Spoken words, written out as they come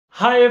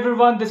Hi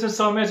everyone, this is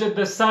Soumyajit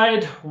this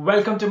side.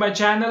 Welcome to my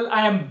channel.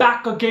 I am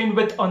back again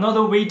with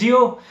another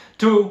video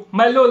to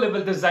my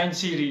low-level design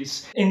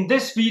series. In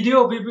this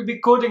video, we will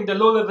be coding the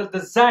low-level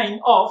design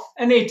of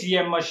an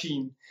ATM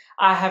machine.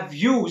 I have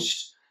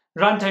used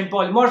runtime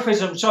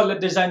polymorphism, solid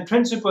design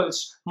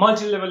principles,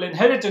 multi-level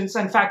inheritance,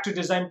 and factory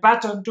design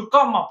pattern to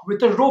come up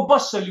with a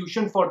robust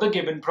solution for the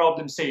given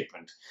problem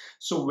statement.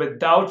 So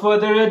without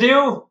further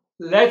ado,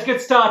 let's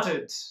get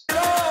started.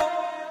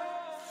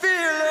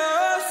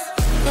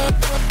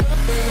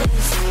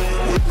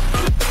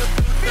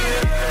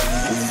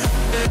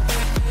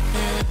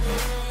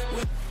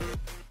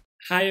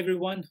 Hi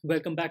everyone,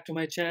 welcome back to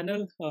my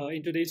channel.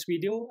 In today's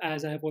video,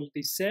 as I have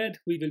already said,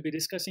 we will be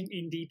discussing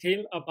in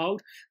detail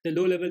about the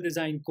low-level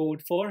design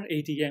code for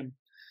ATM.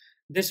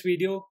 This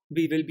video,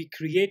 we will be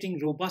creating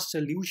robust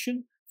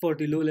solution for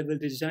the low-level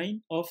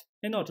design of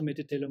an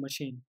automated teller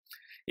machine.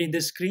 In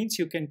the screens,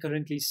 you can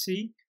currently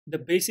see the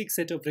basic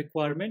set of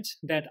requirements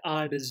that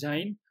our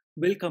design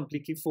will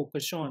completely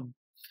focus on.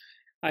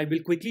 I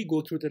will quickly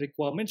go through the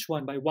requirements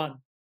one by one.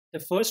 The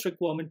first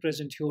requirement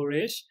present here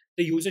is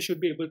the user should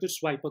be able to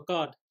swipe a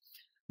card.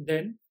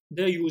 Then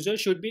the user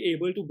should be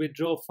able to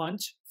withdraw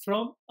funds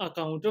from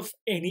account of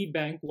any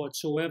bank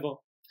whatsoever.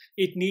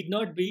 It need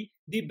not be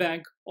the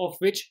bank of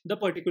which the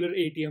particular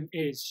ATM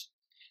is.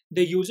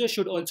 The user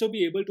should also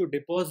be able to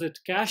deposit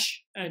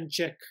cash and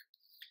check.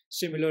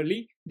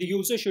 Similarly, the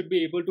user should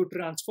be able to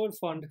transfer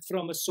fund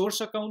from a source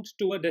account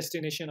to a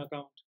destination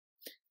account.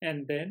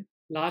 And then,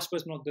 last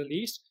but not the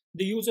least,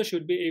 the user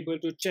should be able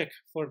to check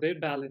for their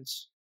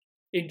balance.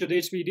 In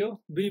today's video,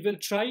 we will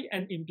try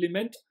and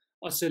implement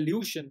a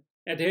solution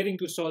adhering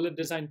to solid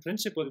design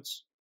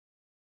principles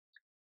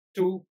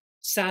to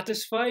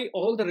satisfy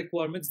all the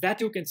requirements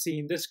that you can see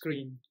in the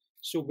screen.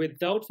 So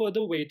without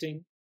further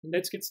waiting,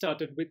 let's get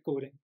started with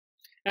coding.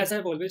 As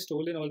I've always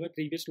told in all my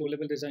previous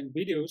low-level design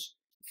videos,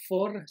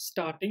 for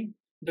starting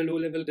the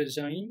low-level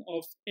design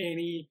of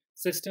any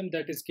system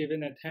that is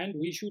given at hand,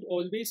 we should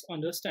always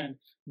understand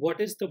what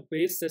is the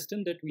base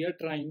system that we are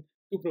trying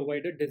to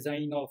provide a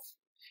design of.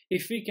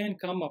 If we can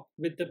come up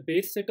with the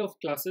base set of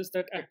classes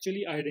that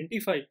actually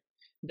identify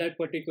that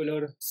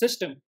particular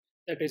system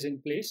that is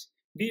in place,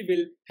 we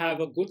will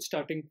have a good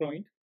starting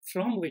point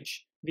from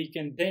which we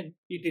can then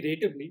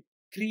iteratively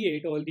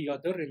create all the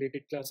other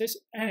related classes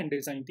and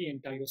design the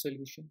entire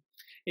solution.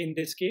 In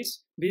this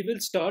case, we will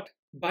start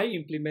by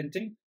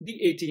implementing the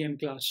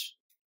ATM class.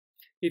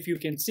 If you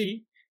can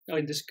see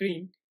on the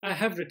screen, I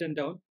have written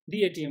down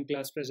the ATM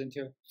class present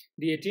here.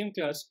 The ATM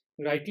class,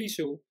 rightly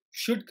so,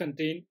 should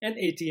contain an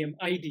ATM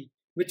ID,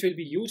 which will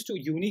be used to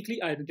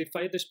uniquely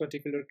identify this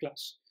particular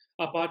class.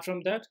 Apart from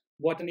that,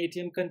 what an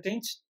ATM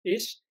contains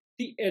is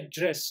the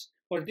address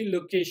or the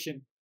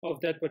location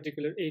of that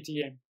particular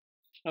ATM.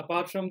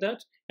 Apart from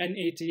that, an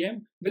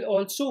ATM will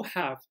also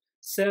have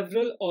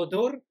several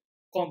other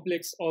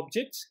complex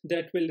objects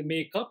that will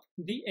make up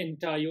the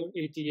entire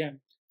ATM.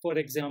 For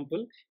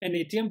example, an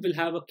ATM will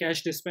have a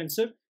cash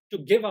dispenser to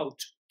give out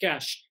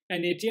cash.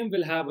 An ATM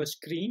will have a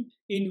screen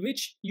in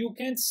which you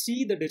can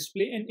see the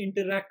display and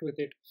interact with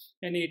it.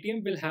 An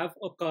ATM will have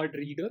a card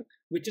reader,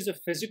 which is a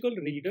physical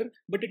reader,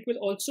 but it will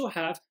also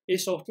have a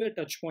software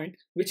touchpoint,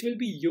 which will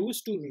be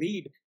used to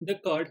read the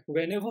card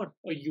whenever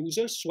a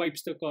user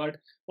swipes the card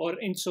or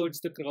inserts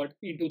the card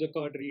into the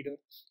card reader.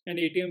 An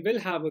ATM will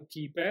have a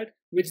keypad,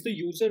 which the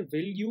user will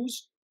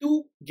use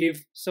to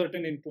give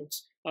certain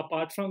inputs.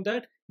 Apart from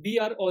that, we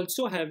are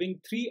also having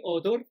three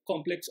other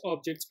complex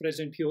objects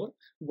present here.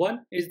 One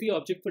is the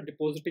object for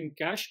depositing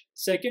cash,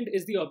 second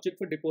is the object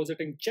for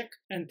depositing check,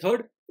 and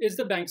third is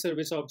the bank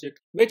service object,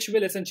 which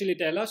will essentially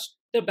tell us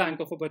the bank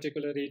of a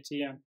particular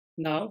ATM.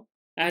 Now,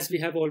 as we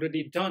have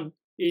already done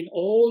in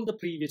all the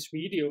previous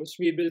videos,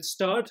 we will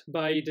start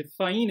by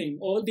defining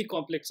all the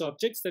complex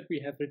objects that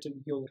we have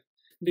written here.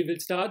 We will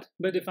start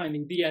by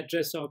defining the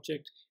address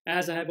object.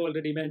 As I have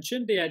already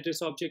mentioned, the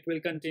address object will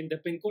contain the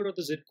PIN code or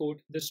the zip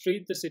code, the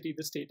street, the city,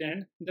 the state,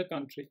 and the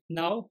country.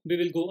 Now, we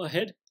will go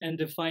ahead and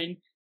define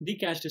the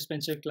cash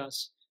dispenser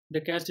class.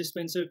 The cash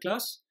dispenser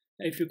class,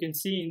 if you can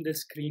see in the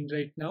screen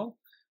right now,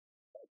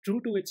 true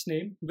to its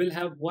name, will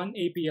have one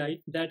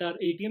API that our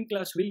ATM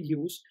class will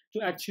use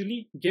to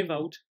actually give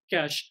out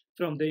cash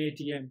from the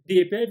ATM.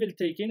 The API will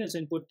take in as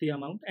input the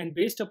amount, and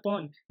based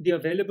upon the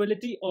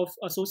availability of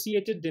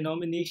associated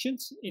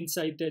denominations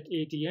inside that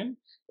ATM,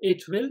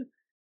 it will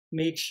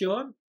make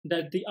sure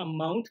that the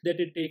amount that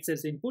it takes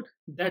as input,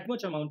 that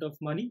much amount of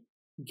money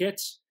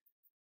gets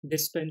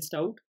dispensed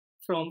out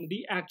from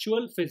the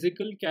actual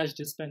physical cash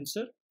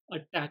dispenser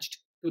attached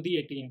to the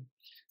ATM.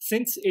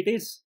 Since it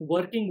is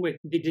working with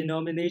the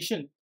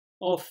denomination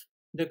of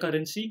the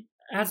currency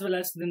as well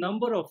as the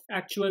number of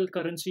actual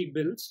currency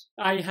bills,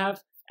 I have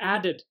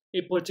added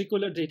a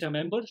particular data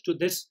member to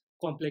this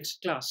complex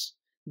class.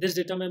 This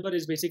data member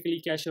is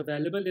basically cash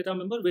available data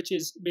member, which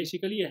is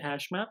basically a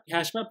hash map.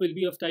 Hash map will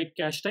be of type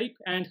cash type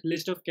and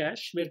list of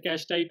cash, where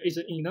cash type is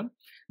an enum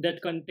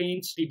that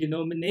contains the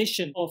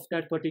denomination of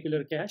that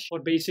particular cash. For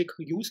basic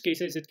use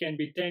cases, it can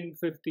be 10,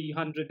 50,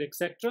 100,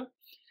 etc.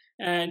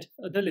 And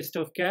the list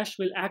of cash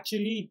will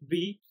actually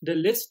be the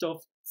list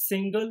of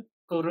single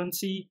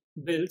currency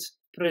bills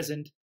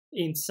present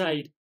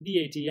inside the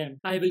ATM.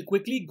 I will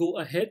quickly go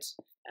ahead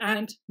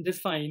and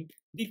define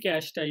the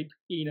cash type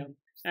enum.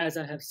 As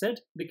I have said,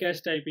 the cash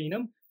type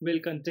enum will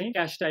contain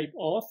cash type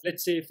of,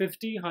 let's say,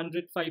 50,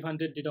 100,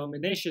 500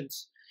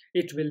 denominations.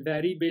 It will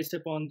vary based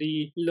upon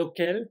the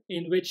locale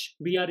in which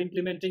we are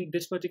implementing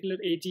this particular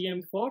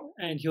ATM for.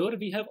 And here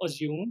we have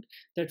assumed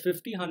that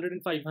 50, 100,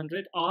 and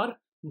 500 are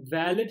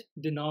valid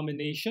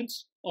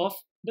denominations of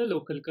the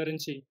local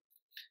currency.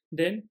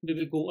 Then we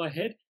will go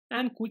ahead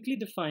and quickly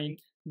define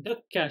the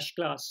cash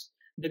class.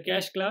 The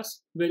cash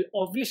class will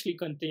obviously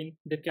contain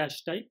the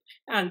cash type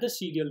and the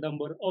serial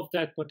number of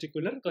that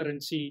particular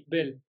currency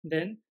bill.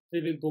 Then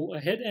we will go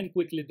ahead and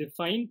quickly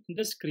define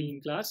the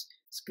screen class.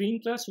 Screen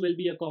class will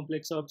be a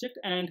complex object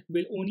and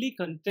will only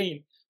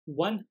contain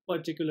one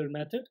particular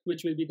method,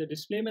 which will be the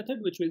display method,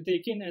 which will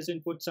take in as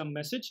input some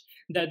message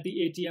that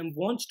the ATM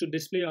wants to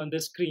display on the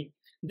screen.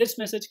 This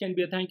message can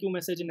be a thank you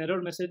message, an error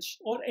message,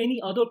 or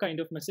any other kind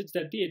of message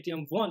that the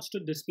ATM wants to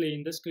display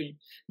in the screen.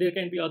 There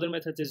can be other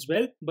methods as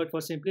well, but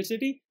for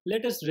simplicity,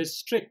 let us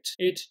restrict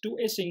it to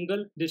a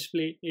single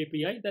display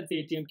API that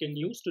the ATM can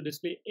use to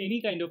display any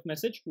kind of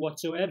message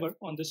whatsoever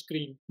on the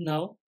screen.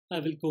 Now, I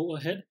will go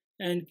ahead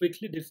and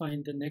quickly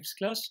define the next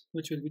class,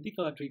 which will be the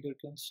card reader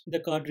class. The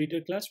card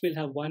reader class will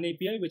have one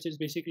API, which is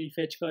basically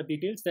fetch card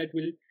details that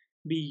will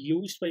be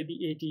used by the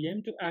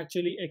ATM to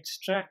actually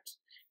extract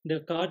the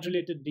card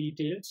related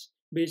details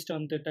based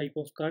on the type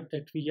of card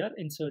that we are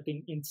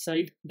inserting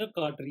inside the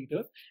card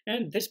reader.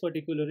 And this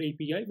particular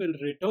API will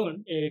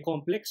return a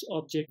complex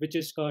object, which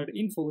is card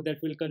info, that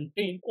will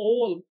contain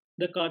all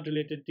the card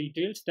related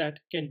details that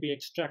can be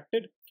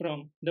extracted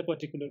from the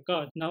particular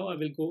card. Now I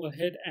will go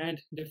ahead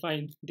and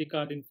define the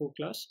card info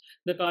class.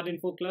 The card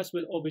info class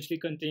will obviously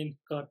contain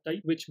card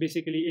type, which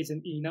basically is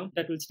an enum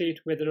that will state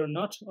whether or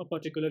not a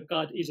particular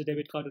card is a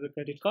debit card or a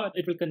credit card.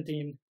 It will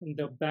contain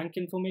the bank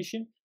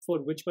information for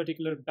which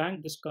particular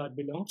bank this card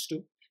belongs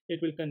to. It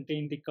will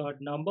contain the card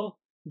number,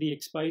 the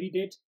expiry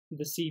date,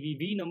 the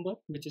CVV number,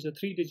 which is a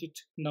 3-digit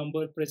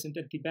number present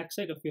at the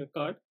backside of your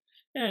card,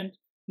 and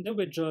the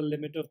withdrawal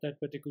limit of that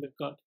particular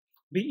card.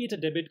 Be it a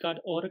debit card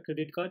or a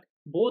credit card,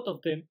 both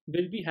of them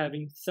will be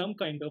having some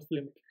kind of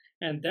limit,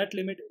 and that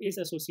limit is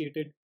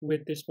associated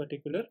with this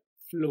particular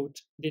float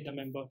data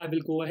member. I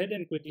will go ahead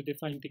and quickly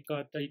define the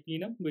card type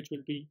enum, which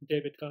will be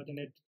debit card and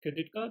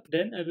credit card.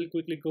 Then I will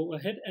quickly go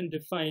ahead and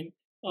define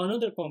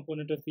another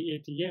component of the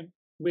ATM,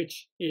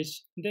 which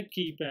is the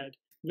keypad,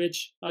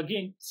 which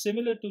again,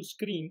 similar to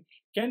screen,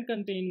 can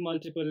contain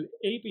multiple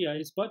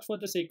APIs, but for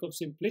the sake of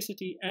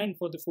simplicity and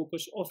for the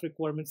focus of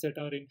requirements that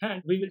are in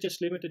hand, we will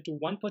just limit it to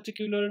one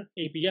particular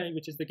API,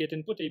 which is the get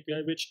input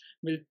API, which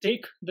will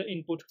take the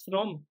input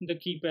from the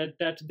keypad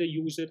that the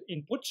user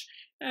inputs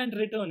and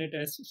return it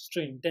as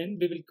string. Then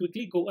we will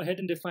quickly go ahead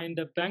and define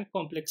the bank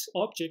complex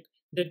object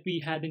that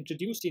we had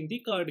introduced in the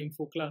card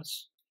info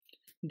class.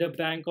 The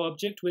bank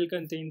object will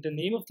contain the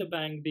name of the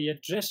bank, the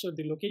address or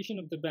the location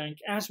of the bank,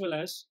 as well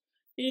as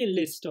a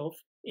list of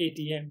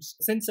ATMs.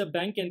 Since a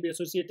bank can be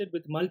associated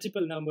with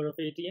multiple number of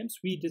ATMs,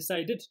 we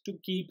decided to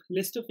keep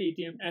list of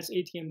ATM as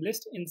ATM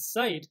list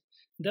inside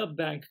the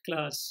bank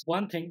class.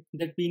 One thing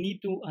that we need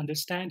to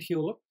understand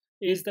here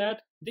is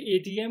that the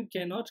ATM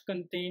cannot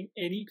contain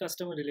any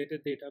customer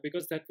related data,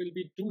 because that will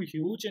be too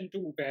huge and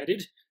too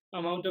varied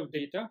amount of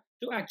data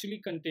to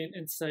actually contain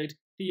inside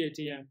the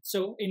ATM.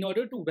 So in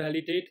order to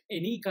validate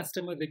any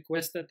customer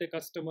request that the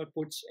customer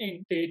puts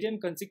in, the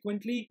ATM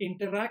consequently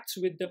interacts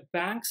with the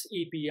bank's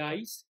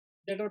APIs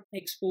that are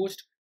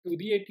exposed to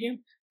the ATM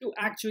to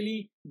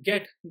actually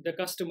get the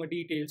customer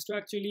details, to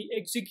actually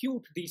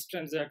execute these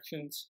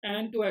transactions,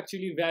 and to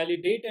actually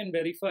validate and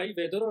verify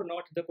whether or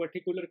not the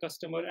particular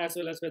customer, as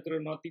well as whether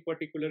or not the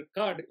particular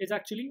card is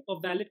actually a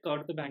valid card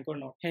of the bank or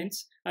not.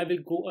 Hence, I will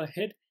go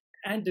ahead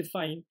and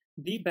define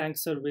the bank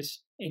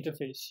service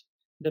interface.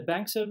 The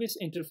bank service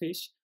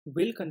interface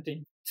will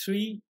contain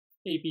 3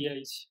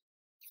 APIs.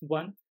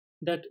 One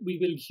that we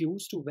will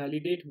use to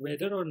validate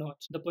whether or not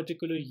the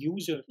particular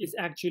user is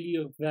actually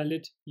a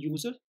valid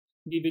user.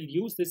 We will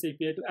use this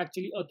API to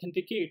actually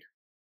authenticate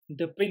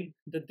the PIN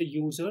that the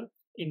user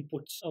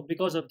inputs.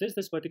 Because of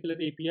this particular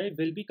API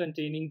will be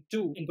containing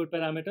 2 input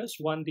parameters,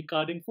 one the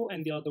card info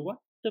and the other one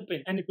the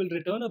PIN, and it will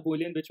return a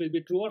boolean which will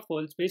be true or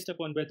false based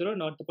upon whether or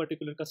not the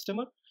particular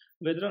customer,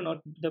 whether or not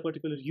the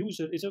particular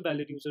user is a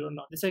valid user or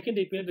not. The second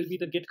API will be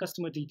the get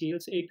customer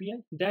details API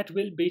that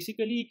will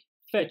basically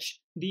fetch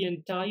the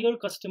entire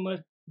customer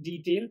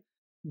detail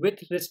with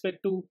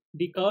respect to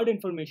the card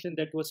information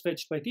that was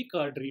fetched by the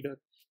card reader.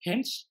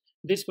 Hence,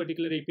 this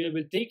particular API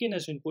will take in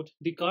as input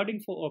the card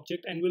info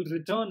object and will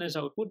return as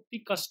output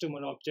the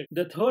customer object.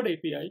 The third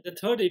API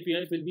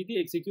will be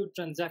the execute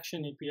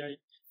transaction API.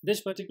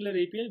 This particular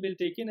API will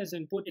take in as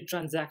input a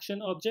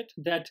transaction object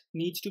that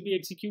needs to be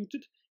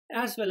executed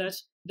as well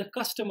as the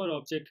customer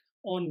object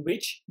on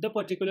which the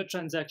particular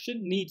transaction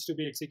needs to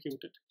be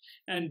executed.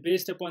 And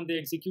based upon the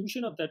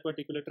execution of that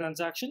particular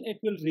transaction, it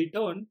will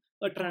return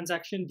a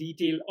transaction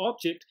detail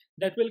object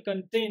that will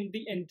contain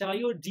the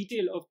entire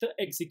detail of the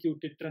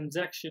executed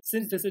transaction.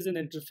 Since this is an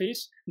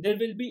interface, there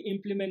will be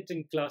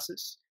implementing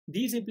classes.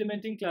 These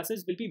implementing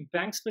classes will be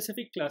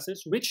bank-specific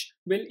classes, which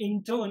will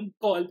in turn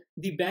call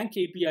the bank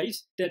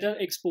APIs that are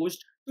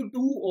exposed to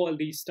do all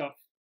these stuff.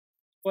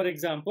 For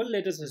example,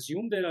 let us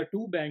assume there are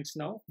two banks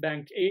now,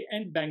 Bank A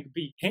and Bank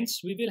B.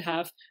 Hence, we will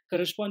have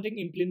corresponding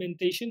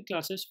implementation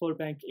classes for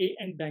Bank A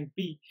and Bank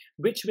B,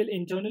 which will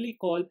internally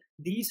call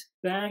these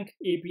bank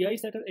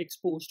APIs that are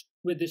exposed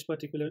with this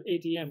particular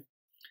ATM.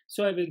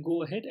 So I will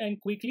go ahead and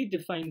quickly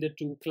define the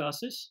two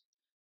classes,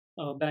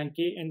 Bank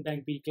A and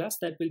Bank B class,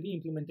 that will be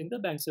implementing the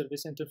bank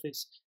service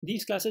interface.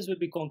 These classes will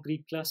be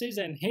concrete classes,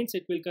 and hence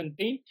it will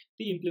contain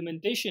the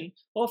implementation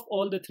of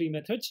all the three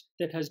methods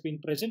that has been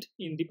present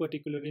in the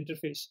particular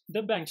interface,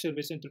 the bank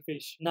service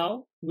interface.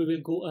 Now we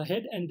will go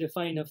ahead and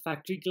define a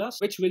factory class,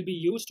 which will be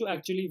used to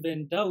actually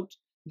vend out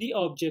the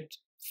object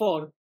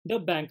for the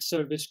bank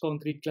service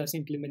concrete class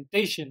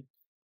implementation,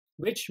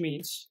 which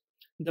means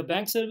the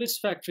bank service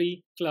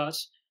factory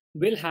class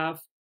will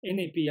have an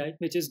API,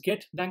 which is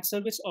get bank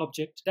service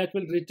object, that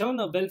will return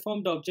a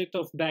well-formed object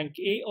of Bank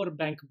A or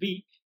Bank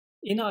B,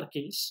 in our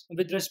case,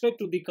 with respect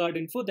to the card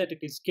info that it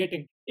is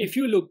getting. If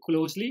you look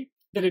closely,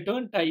 the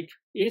return type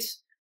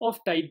is of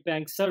type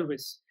bank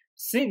service.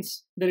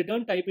 Since the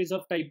return type is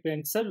of type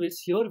bank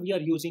service, here we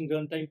are using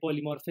runtime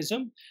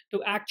polymorphism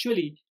to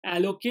actually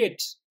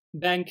allocate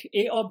Bank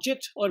A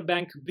object or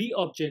Bank B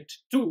object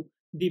to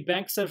the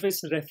bank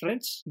service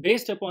reference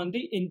based upon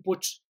the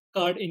input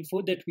card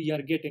info that we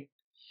are getting.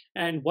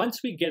 And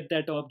once we get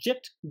that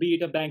object, be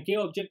it a Bank A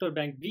object or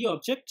Bank B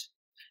object,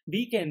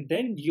 we can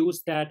then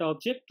use that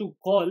object to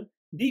call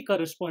the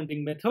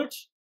corresponding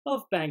methods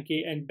of Bank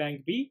A and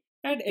Bank B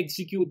and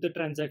execute the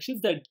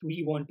transactions that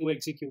we want to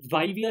execute.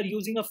 Why we are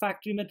using a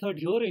factory method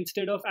here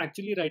instead of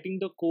actually writing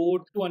the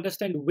code to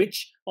understand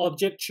which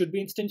object should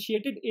be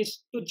instantiated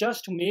is to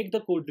just make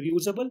the code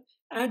reusable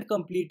and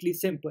completely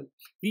simple.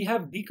 We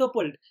have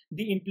decoupled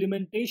the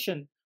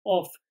implementation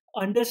of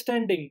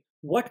understanding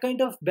what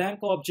kind of bank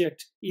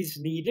object is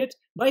needed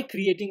by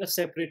creating a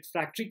separate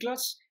factory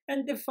class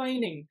and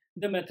defining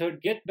the method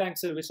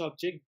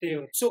getBankServiceObject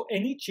there. So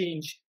any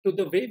change to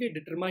the way we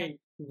determine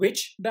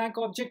which bank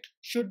object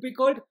should be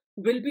called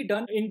will be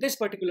done in this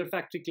particular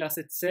factory class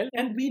itself,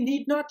 and we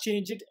need not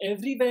change it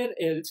everywhere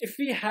else if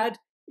we had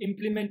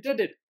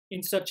implemented it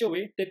in such a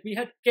way that we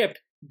had kept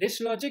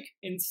this logic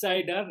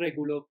inside our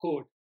regular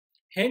code.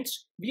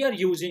 Hence, we are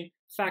using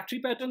factory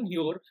pattern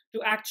here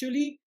to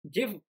actually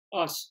give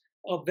us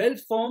a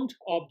well-formed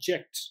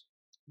object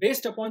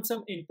based upon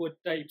some input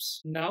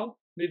types. Now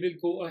we will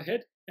go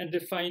ahead and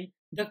define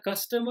the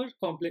customer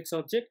complex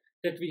object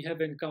that we have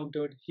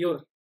encountered here.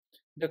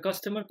 The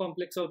customer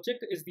complex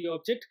object is the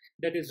object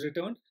that is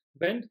returned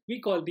when we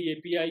call the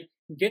API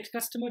get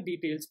customer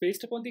details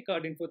based upon the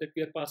card info that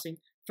we are passing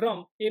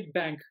from a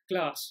bank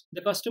class.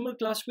 The customer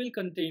class will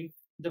contain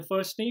the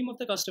first name of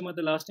the customer,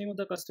 the last name of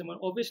the customer,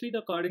 obviously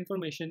the card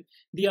information,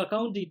 the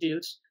account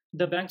details,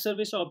 the bank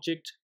service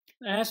object,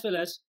 as well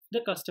as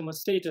the customer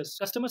status.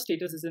 Customer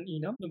status is an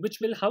enum which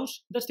will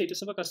house the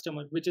status of a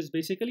customer, which is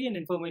basically an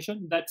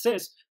information that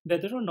says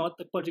whether or not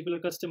the particular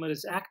customer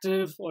is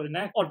active or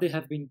inactive, or they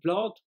have been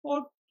blocked,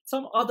 or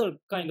some other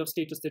kind of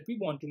status that we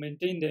want to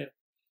maintain there.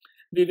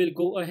 We will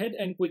go ahead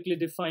and quickly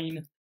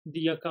define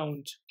the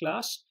account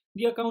class.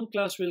 The account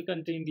class will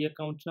contain the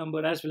account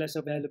number as well as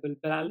available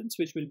balance,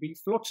 which will be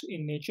floats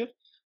in nature.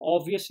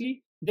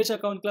 Obviously, this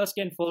account class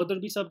can further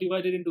be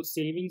subdivided into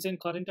savings and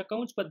current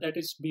accounts, but that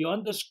is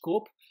beyond the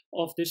scope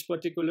of this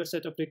particular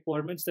set of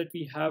requirements that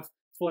we have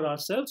for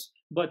ourselves.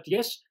 But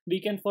yes, we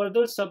can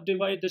further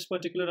subdivide this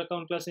particular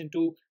account class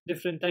into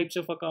different types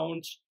of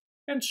accounts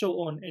and so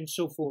on and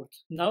so forth.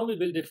 Now we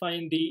will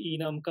define the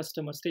enum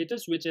customer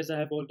status, which, as I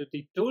have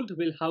already told,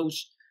 will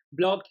house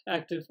blocked,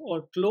 active,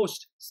 or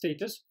closed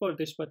status for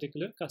this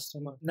particular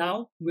customer.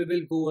 Now we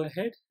will go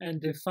ahead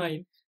and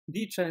define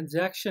the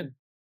transaction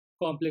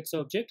complex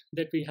object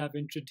that we have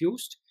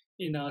introduced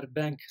in our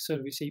bank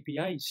service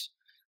APIs.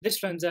 This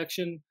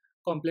transaction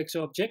complex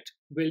object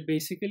will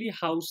basically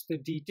house the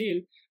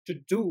detail to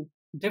do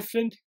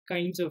different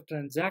kinds of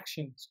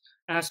transactions.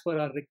 As per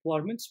our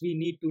requirements, we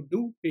need to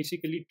do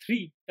basically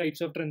three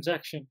types of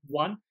transaction.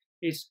 One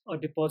is a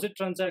deposit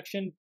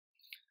transaction,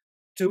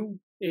 two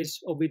is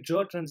a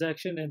withdrawal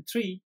transaction, and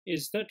three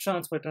is the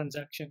transfer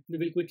transaction. We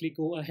will quickly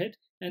go ahead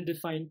and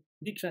define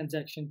the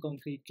transaction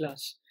concrete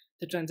class.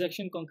 The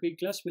transaction concrete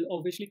class will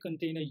obviously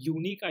contain a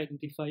unique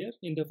identifier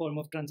in the form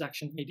of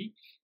transaction ID.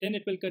 Then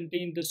it will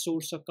contain the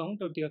source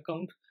account or the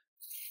account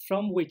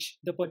from which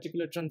the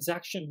particular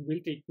transaction will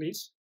take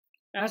place,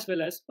 as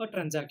well as a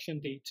transaction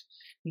date.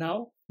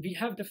 Now, we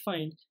have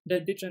defined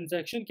that the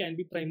transaction can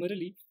be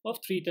primarily of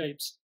three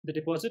types. the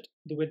deposit,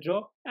 the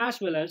withdraw, as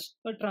well as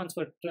a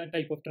transfer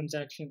type of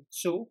transaction.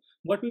 So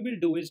what we will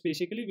do is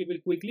basically we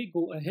will quickly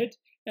go ahead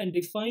and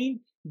define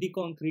the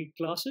concrete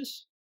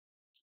classes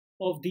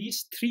of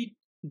these three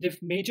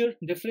major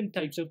different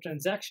types of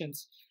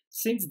transactions.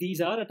 Since these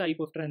are a type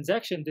of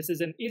transaction, this is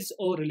an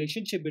is-or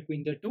relationship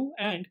between the two,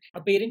 and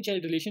a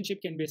parent-child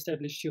relationship can be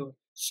established here.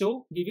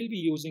 So we will be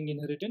using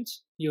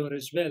inheritance here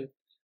as well.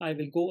 I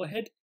will go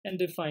ahead and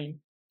define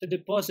the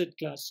deposit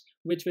class,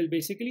 which will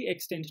basically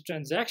extend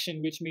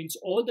transaction, which means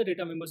all the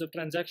data members of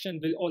transaction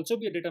will also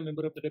be a data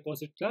member of the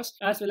deposit class,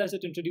 as well as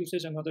it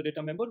introduces another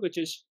data member, which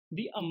is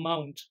the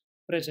amount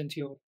present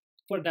here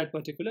for that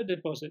particular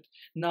deposit.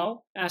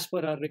 Now, as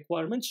per our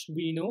requirements,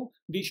 we know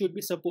we should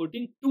be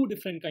supporting two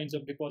different kinds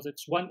of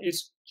deposits. One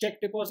is check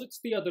deposits,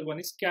 the other one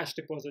is cash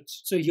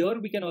deposits. So here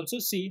we can also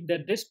see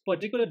that this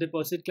particular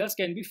deposit class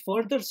can be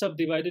further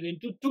subdivided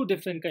into two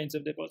different kinds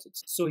of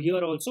deposits. So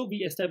here also we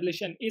establish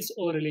an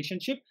is-or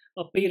relationship,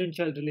 a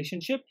parent-child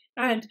relationship,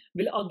 and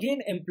will again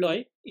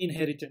employ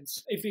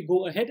inheritance. If we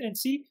go ahead and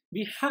see,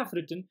 we have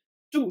written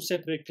two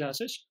separate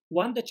classes,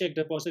 one the check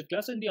deposit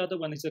class and the other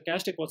one is the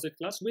cash deposit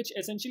class, which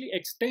essentially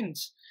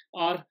extends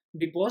our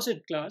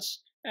deposit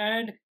class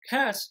and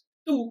has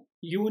two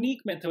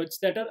unique methods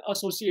that are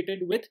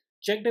associated with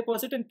check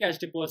deposit and cash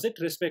deposit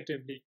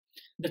respectively.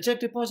 The check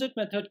deposit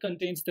method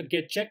contains the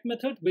get check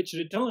method, which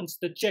returns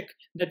the check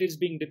that is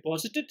being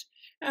deposited,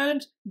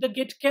 and the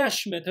get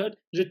cash method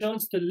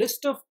returns the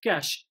list of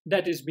cash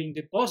that is being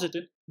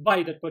deposited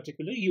by that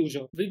particular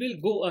user. We will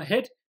go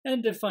ahead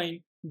and define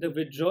the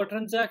withdraw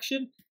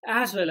transaction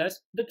as well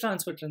as the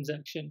transfer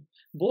transaction.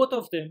 Both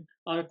of them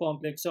are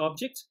complex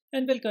objects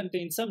and will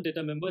contain some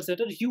data members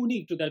that are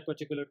unique to that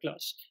particular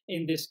class.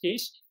 In this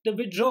case, the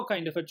withdraw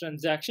kind of a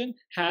transaction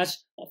has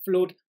a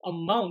float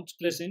amount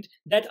present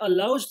that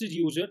allows the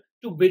user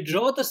to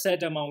withdraw the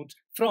said amount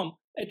from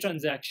a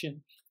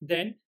transaction.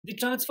 Then the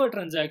transfer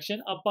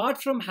transaction, apart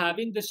from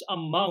having this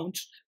amount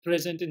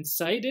present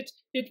inside it,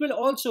 it will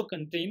also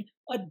contain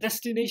a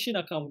destination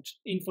account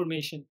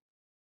information,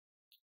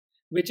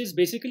 which is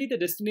basically the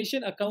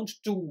destination account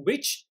to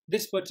which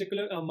this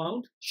particular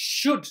amount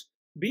should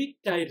be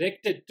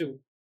directed to.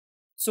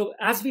 So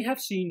as we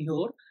have seen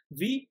here,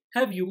 we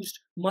have used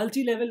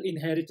multi-level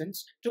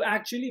inheritance to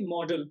actually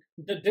model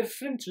the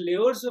different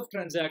layers of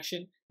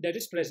transaction that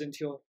is present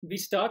here. We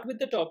start with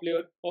the top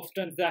layer of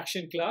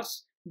transaction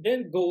class,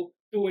 then go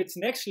to its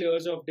next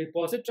layers of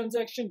deposit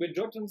transaction,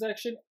 withdraw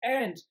transaction,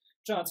 and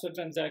transfer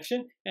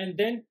transaction, and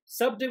then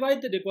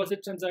subdivide the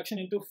deposit transaction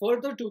into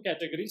further two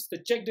categories, the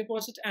check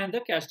deposit and the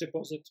cash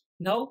deposit.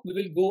 Now we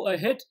will go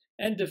ahead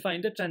and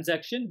define the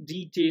transaction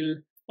detail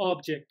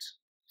object.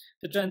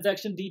 The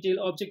transaction detail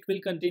object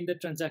will contain the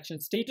transaction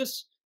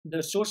status,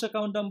 the source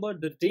account number,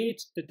 the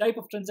date, the type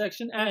of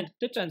transaction, and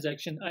the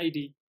transaction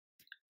ID.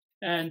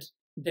 And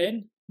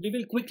then we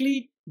will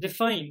quickly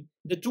define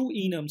the two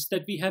enums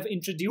that we have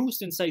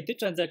introduced inside the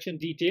transaction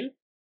detail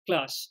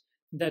class.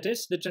 That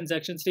is the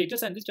transaction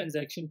status and the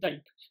transaction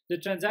type. The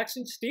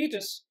transaction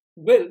status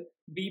will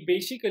be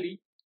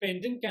basically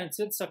pending,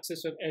 cancelled,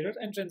 success or error,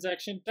 and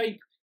transaction type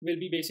will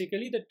be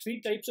basically the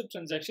three types of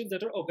transactions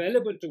that are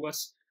available to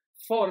us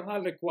for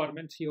our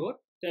requirement here,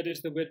 that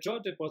is the withdraw,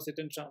 deposit,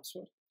 and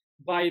transfer.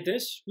 By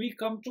this, we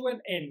come to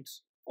an end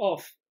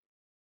of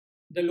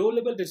the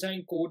low-level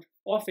design code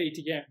of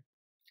ATM.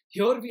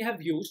 Here we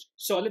have used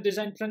solid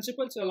design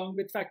principles along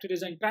with factory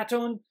design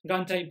pattern,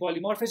 runtime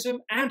polymorphism,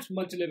 and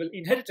multi-level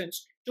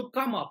inheritance to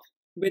come up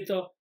with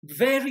a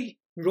very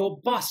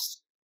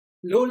robust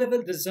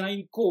low-level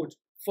design code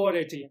for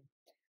ATM.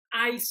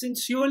 I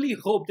sincerely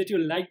hope that you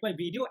like my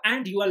video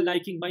and you are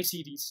liking my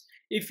series.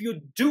 If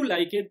you do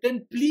like it,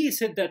 then please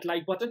hit that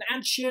like button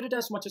and share it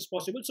as much as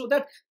possible so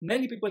that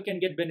many people can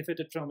get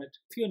benefited from it.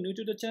 If you're new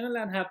to the channel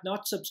and have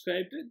not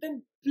subscribed to it,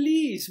 then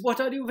please,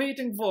 what are you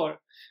waiting for?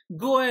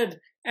 Go ahead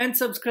and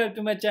subscribe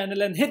to my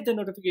channel and hit the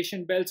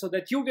notification bell so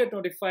that you get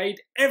notified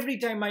every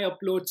time I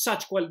upload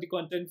such quality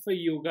content for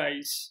you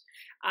guys.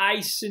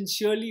 I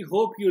sincerely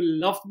hope you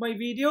loved my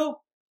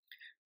video.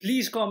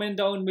 Please comment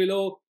down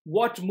below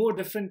what more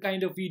different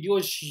kind of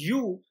videos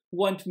you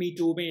want me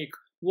to make,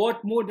 what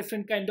more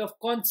different kind of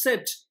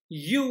concepts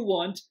you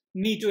want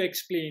me to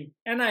explain,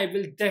 and I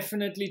will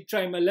definitely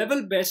try my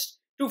level best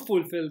to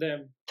fulfill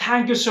them.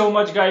 Thank you so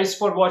much guys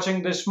for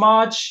watching this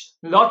much.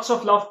 Lots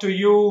of love to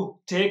you.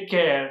 Take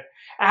care.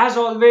 As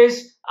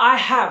always, I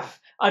have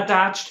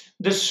attached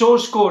the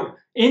source code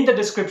in the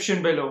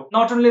description below.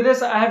 Not only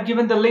this, I have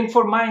given the link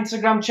for my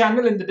Instagram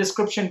channel in the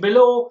description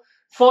below.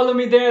 Follow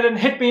me there and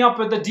hit me up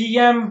with a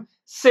DM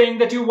saying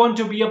that you want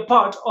to be a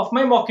part of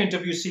my mock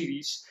interview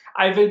series.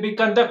 I will be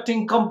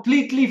conducting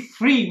completely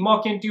free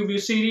mock interview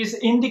series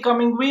in the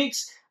coming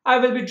weeks. I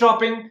will be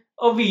dropping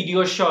a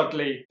video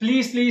shortly.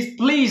 Please, please,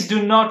 please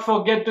do not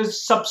forget to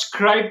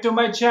subscribe to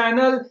my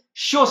channel.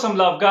 Show some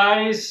love,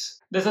 guys.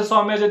 This is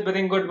Soumyajit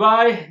bidding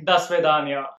goodbye. Das Vedanya.